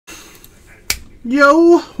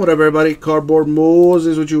Yo, what up, everybody? Cardboard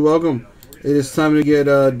Moses with you. Welcome. It is time to get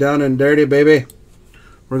down and dirty, baby.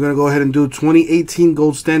 We're going to go ahead and do 2018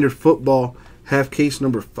 Gold Standard Football, half case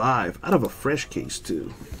number 5, out of a fresh case,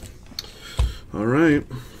 too. All right.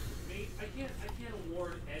 I can't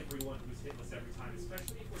award everyone who's hitless every time,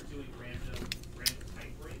 especially if we're doing random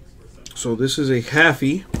type breaks. So this is a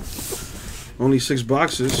halfie, only 6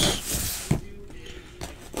 boxes.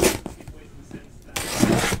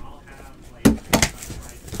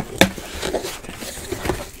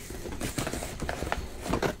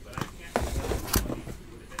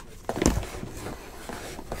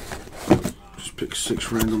 Pick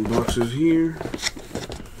 6 random boxes here.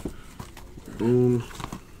 Boom.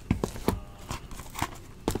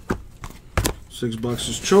 6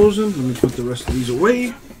 boxes chosen. Let me put the rest of these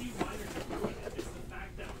away.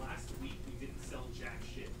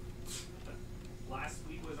 Last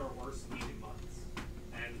week was our worst week in months,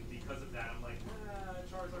 and because of that, I'm like,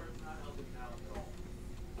 Charizard's not helping out at all.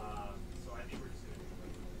 So I think we're just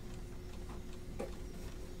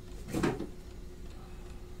gonna do it.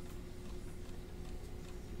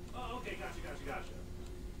 Oh, okay, gotcha.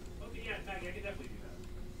 Okay, yeah, Maggie, I can definitely do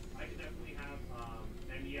that. I can definitely have,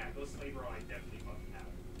 and yeah, those flavor I definitely fucking have.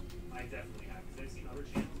 I definitely have, because I've seen other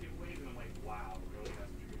channels giveaways, and I'm like, wow, really,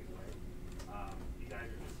 that's what you're giving away. You guys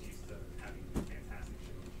are just used to having fantastic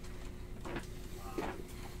shows.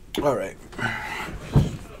 All right.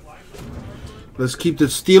 Let's keep the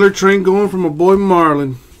Steeler train going from my boy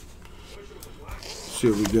Marlon. Let's see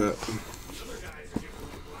what we got.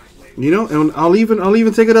 You know, and I'll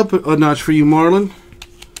even take it up a notch for you, Marlon.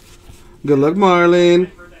 Good luck, Marlon.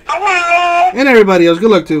 And everybody else, good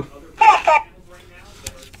luck too.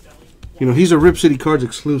 You know, he's a Rip City Cards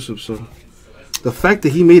exclusive, so the fact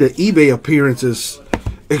that he made an eBay appearance is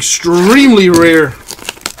extremely rare.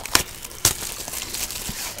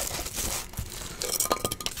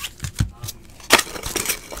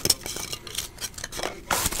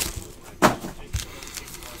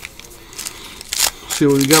 See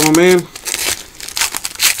what we got, my man.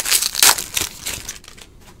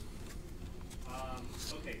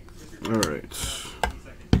 All right.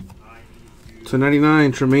 To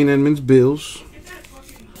 99, Tremaine Edmonds, Bills.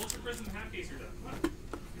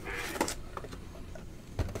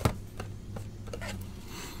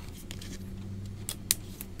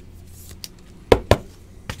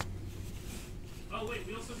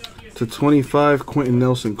 To 25, Quentin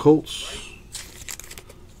Nelson, Colts.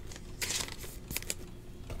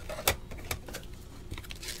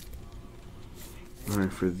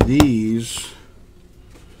 Alright, for these,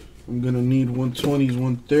 I'm going to need 120s,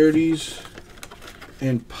 130s,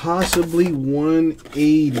 and possibly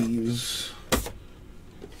 180s,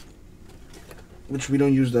 which we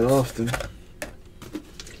don't use that often.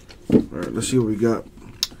 Alright, let's see what we got.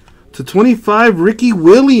 To 25, Ricky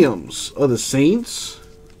Williams of the Saints.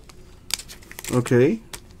 Okay.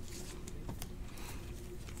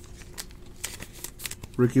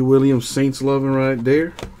 Ricky Williams, Saints loving right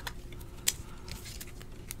there.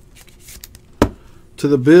 To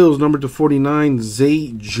the Bills, number to 49,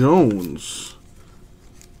 Zay Jones.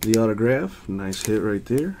 The autograph. Nice hit right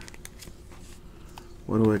there.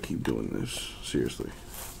 Why do I keep doing this? Seriously.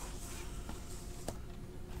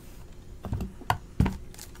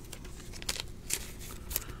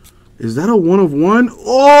 Is that a 1 of 1?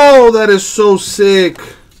 Oh, that is so sick.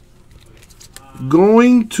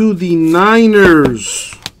 Going to the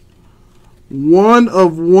Niners. 1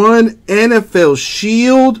 of 1 NFL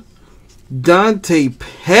Shield. Dante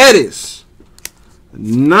Pettis.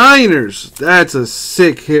 Niners. That's a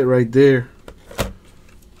sick hit right there.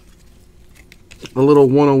 A little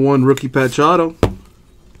 101 rookie patch auto.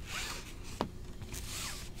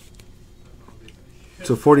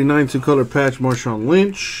 To 49 2-color patch Marshawn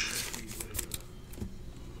Lynch.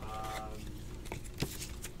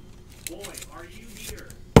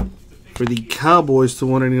 For the Cowboys to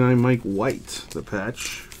 199 Mike White, the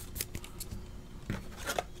patch.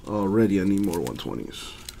 Already, I need more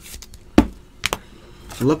 120s.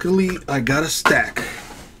 Luckily, I got a stack.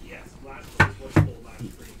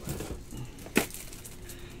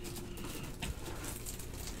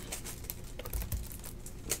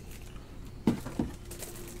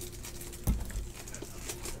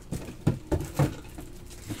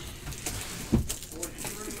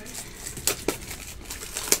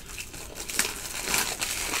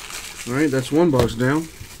 All right, that's 1 box down.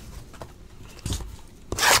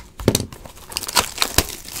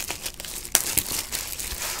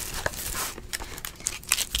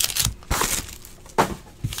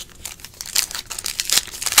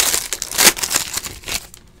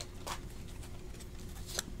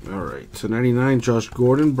 All right, to 99, Josh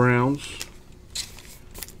Gordon, Browns.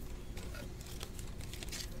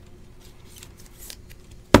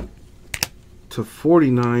 to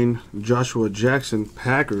 49, Joshua Jackson,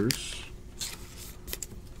 Packers.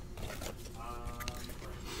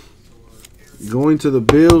 Going to the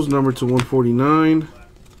Bills, number to 149,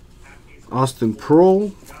 Austin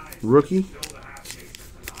Prohl, rookie.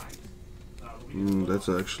 That's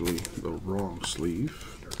actually the wrong sleeve.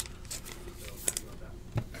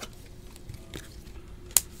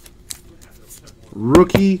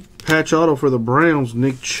 Rookie patch auto for the Browns,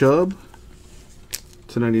 Nick Chubb,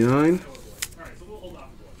 to 99.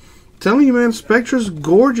 Telling you, man, Spectra's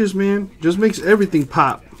gorgeous, man. Just makes everything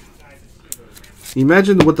pop.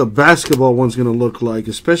 Imagine what the basketball one's going to look like,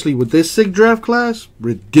 especially with this sick draft class.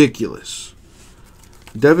 Ridiculous.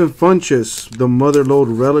 Devin Funchess, the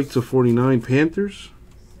Motherlode relic to 49, Panthers.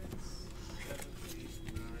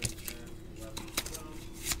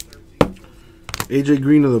 AJ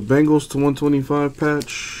Green of the Bengals to 125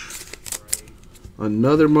 patch.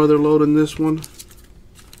 Another Motherlode in this one.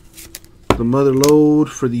 The Motherlode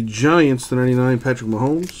for the Giants to 99, Patrick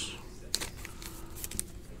Mahomes.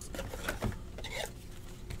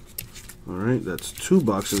 Alright, that's 2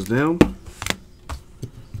 boxes down.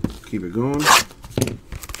 Keep it going.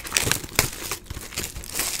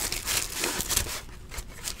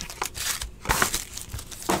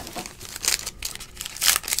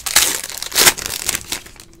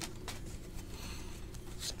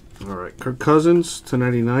 Alright, Kirk Cousins to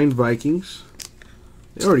 99, Vikings.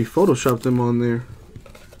 They already photoshopped them on there.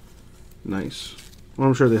 Nice. Well,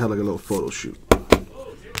 I'm sure they had like a little photo shoot.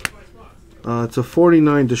 To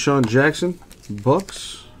 49, Deshaun Jackson,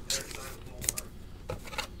 Bucks.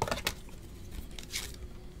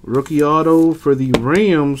 Rookie auto for the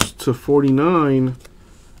Rams to 49,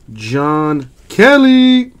 John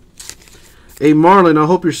Kelly. Hey, Marlon, I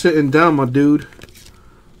hope you're sitting down, my dude.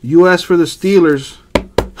 You asked for the Steelers.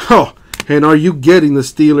 Oh, and are you getting the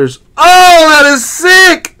Steelers? Oh, that is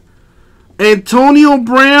sick! Antonio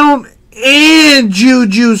Brown and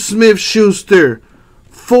Juju Smith-Schuster.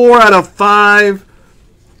 4 out of 5.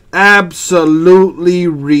 Absolutely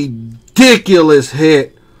ridiculous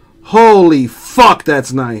hit. Holy fuck,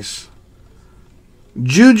 that's nice.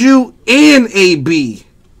 Juju and AB.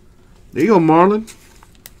 There you go, Marlon.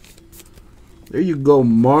 There you go,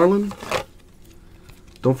 Marlon.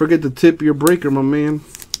 Don't forget to tip your breaker, my man.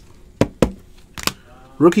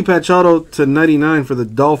 Rookie patch auto to 99 for the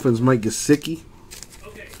Dolphins, Mike Gesicki.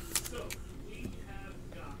 Okay, so we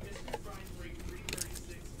have got Mr. Prime Break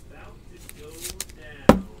 336 about to go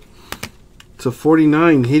down. To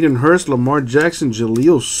 49, Hayden Hurst, Lamar Jackson,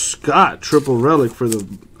 Jaleel Scott, triple relic for the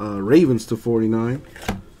Ravens to 49.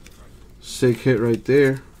 Sick hit right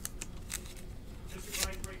there. Mr.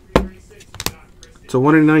 Prime Break 336, we got Kristen. To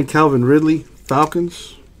 109, Calvin Ridley,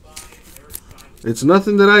 Falcons. It's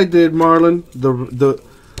nothing that I did, Marlon.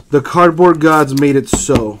 The cardboard gods made it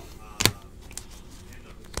so.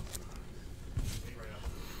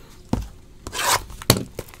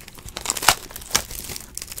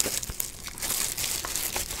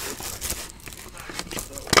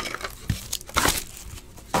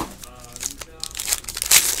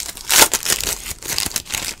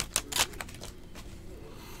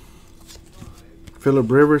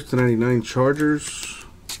 Phillip Rivers to 99, Chargers.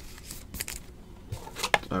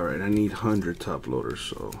 Alright, I need 100 top loaders,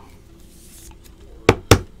 so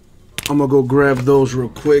I'm gonna go grab those real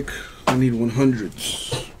quick. I need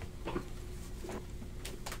 100s.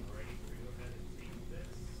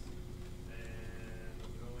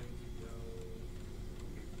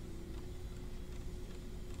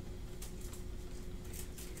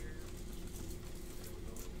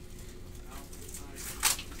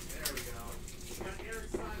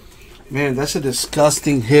 Man, that's a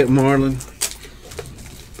disgusting hit, Marlon.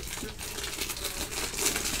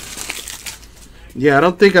 Yeah, I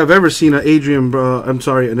don't think I've ever seen an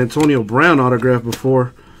an Antonio Brown autograph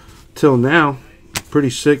before till now. Pretty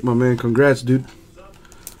sick, my man. Congrats, dude.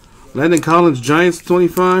 Landon Collins, Giants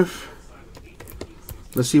 25.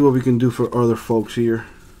 Let's see what we can do for other folks here.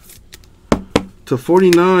 To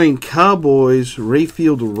 49, Cowboys,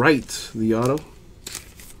 Rayfield Wright, the auto.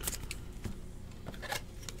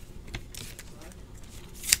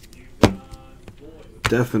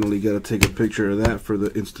 Definitely got to take a picture of that for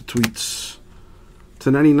the Insta tweets. To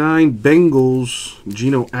 99, Bengals,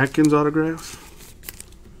 Geno Atkins autograph.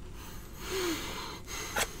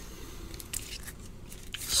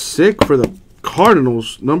 Sick for the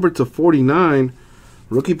Cardinals, number to 49,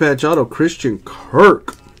 rookie patch auto, Christian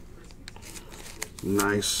Kirk.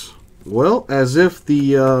 Nice. Well, as if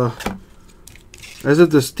the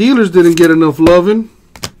Steelers didn't get enough loving,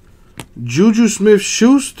 Juju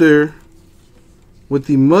Smith-Schuster with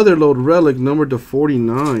the Motherlode relic, number to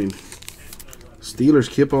 49. Steelers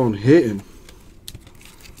keep on hitting.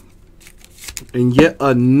 And yet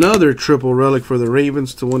another triple relic for the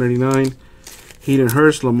Ravens to 189. Hayden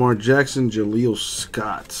Hurst, Lamar Jackson, Jaleel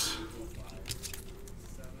Scott.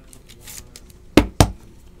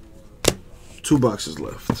 2 boxes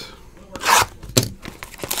left.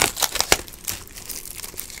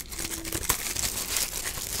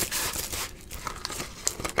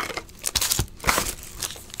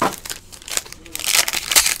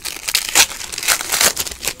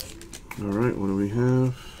 All right, what do we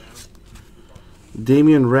have?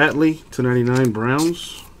 Damian Ratley to 99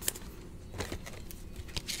 Browns.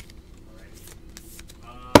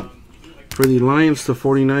 For the Lions to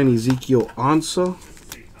 49 Ezekiel Ansah.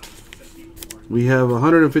 We have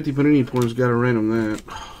 150 Panini points. Got to random that.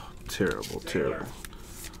 Oh, terrible, terrible.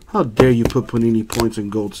 How dare you put Panini points in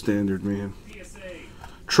gold standard, man.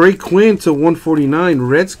 Trey Quinn to 149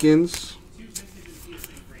 Redskins.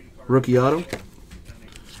 Rookie auto.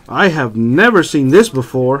 I have never seen this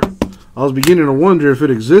before. I was beginning to wonder if it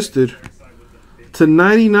existed. To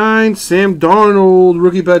 99, Sam Darnold,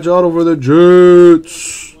 rookie patch auto for the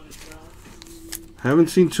Jets. Haven't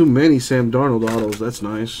seen too many Sam Darnold autos. That's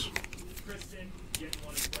nice.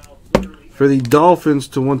 For the Dolphins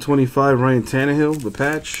to 125, Ryan Tannehill, the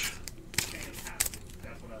patch.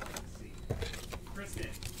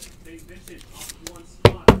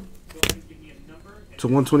 To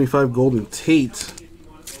 125, Golden Tate,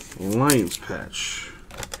 Lions patch.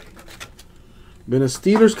 Been a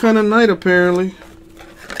Steelers kind of night, apparently.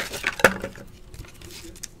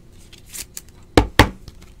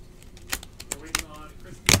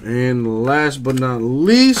 And last but not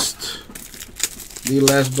least, the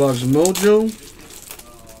last box mojo.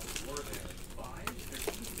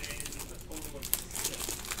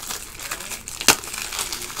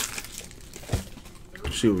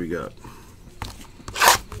 Let's see what we got.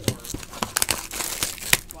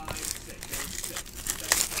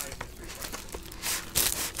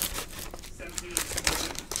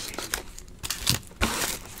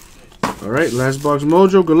 Alright, last box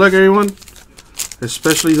mojo. Good luck, everyone.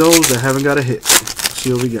 Especially those that haven't got a hit. Let's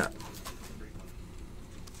see what we got.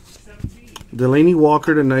 Delaney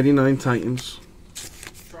Walker to 99 Titans.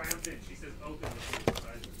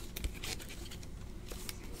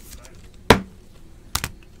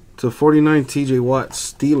 To 49 TJ Watt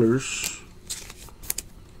Steelers.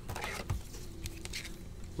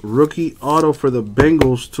 Rookie auto for the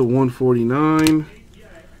Bengals to 149.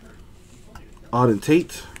 Auden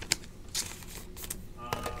Tate.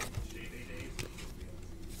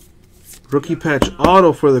 Rookie patch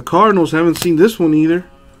auto for the Cardinals. Haven't seen this one either.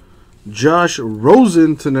 Josh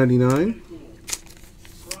Rosen to 99.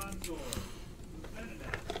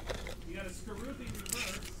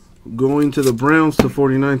 Going to the Browns to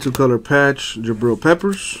 49 two-color patch. Jabril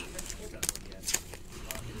Peppers.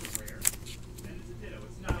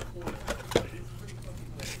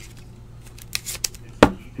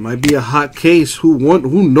 Might be a hot case. Who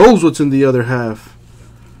knows what's in the other half?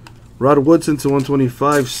 Rod Woodson to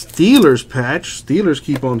 125. Steelers patch. Steelers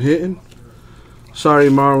keep on hitting. Sorry,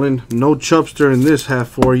 Marlon. No Chubster in this half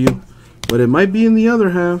for you. But it might be in the other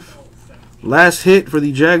half. Last hit for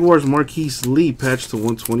the Jaguars. Marquise Lee patch to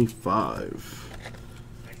 125.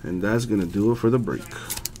 And that's going to do it for the break.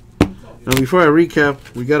 Now, before I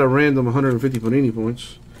recap, we got a random 150 Panini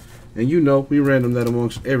points. And you know, we random that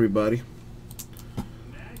amongst everybody.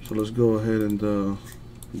 So let's go ahead and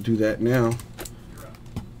do that now.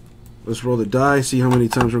 Let's roll the die, see how many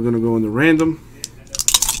times we're going to go in the random.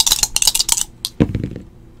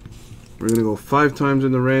 We're going to go 5 times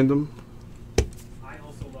in the random.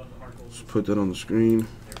 Let's put that on the screen.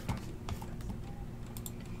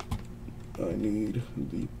 I need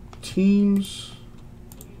the teams.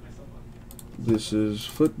 This is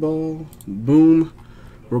football. Boom.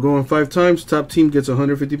 We're going 5 times. Top team gets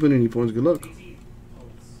 150 Panini points. Good luck.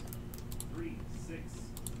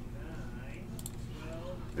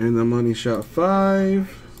 And the money shot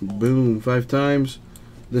 5. Boom. 5 times.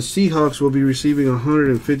 The Seahawks will be receiving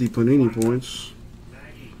 150 Panini points.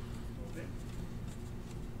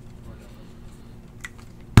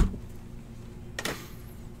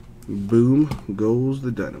 Boom goes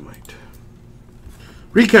the dynamite.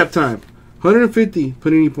 Recap time. 150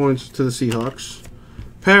 Panini points to the Seahawks.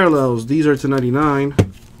 Parallels. These are to 99.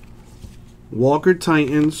 Walker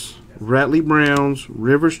Titans. Ratley Browns.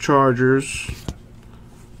 Rivers Chargers.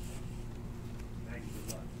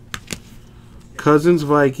 Cousins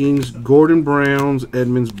Vikings, Gordon Browns,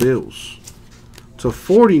 Edmonds Bills. To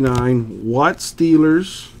 49, Watt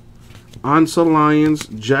Steelers, Ansah Lions,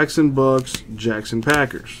 Jackson Bucks, Jackson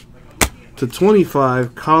Packers. To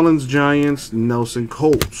 25, Collins Giants, Nelson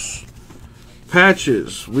Colts.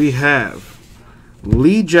 Patches, we have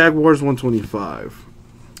Lee Jaguars 125.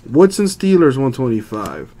 Woodson Steelers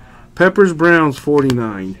 125. Peppers Browns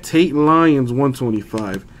 49. Tate Lions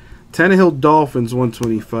 125. Tannehill Dolphins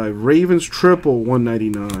 125. Ravens Triple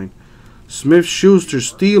 199. Smith Schuster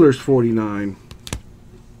Steelers 49.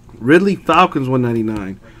 Ridley Falcons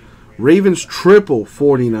 199. Ravens Triple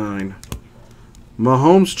 49.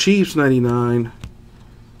 Mahomes Chiefs 99.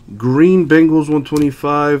 Green Bengals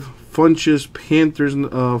 125. Funches Panthers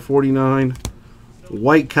 49.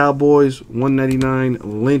 White Cowboys 199.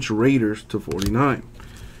 Lynch Raiders to 49.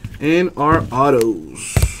 And our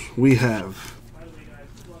autos, we have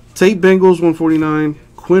Tate Bengals 149.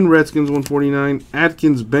 Quinn Redskins 149.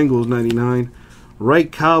 Atkins Bengals 99.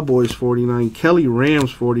 Wright Cowboys 49. Kelly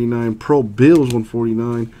Rams 49. Pro Bills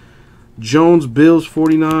 149. Jones Bills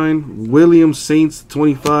 49. Williams Saints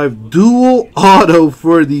 25. Dual auto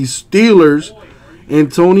for the Steelers.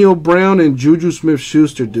 Antonio Brown and Juju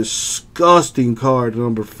Smith-Schuster. Disgusting card,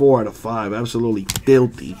 number 4 out of 5. Absolutely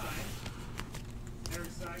filthy.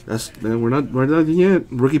 We're not yet.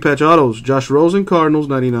 Rookie patch autos. Josh Rosen Cardinals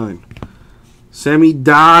 99. Sammy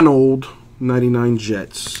Donald 99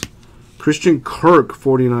 Jets. Christian Kirk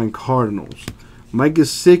 49 Cardinals. Mike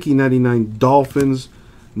Gesicki 99 Dolphins.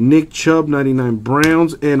 Nick Chubb 99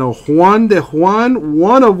 Browns, and a Juan de Juan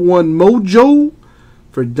 1/1 mojo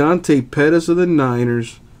for Dante Pettis of the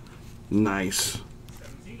Niners. Nice.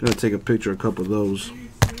 Gonna take a picture of a couple of those.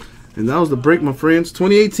 And that was the break, my friends.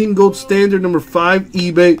 2018 Gold Standard number 5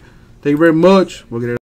 eBay. Thank you very much. We'll get it.